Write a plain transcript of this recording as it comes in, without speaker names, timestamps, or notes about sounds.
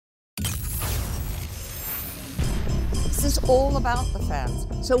is all about the fans.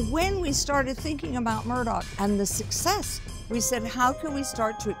 So when we started thinking about Murdoch and the success, we said, how can we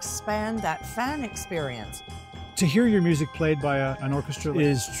start to expand that fan experience? To hear your music played by an orchestra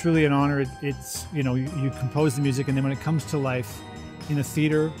is truly an honor. It's, you know, you compose the music, and then when it comes to life in a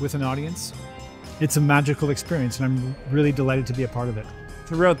theater with an audience, it's a magical experience, and I'm really delighted to be a part of it.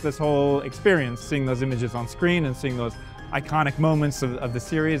 Throughout this whole experience, seeing those images on screen and seeing those iconic moments of the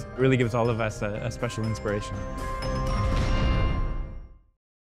series really gives all of us a special inspiration.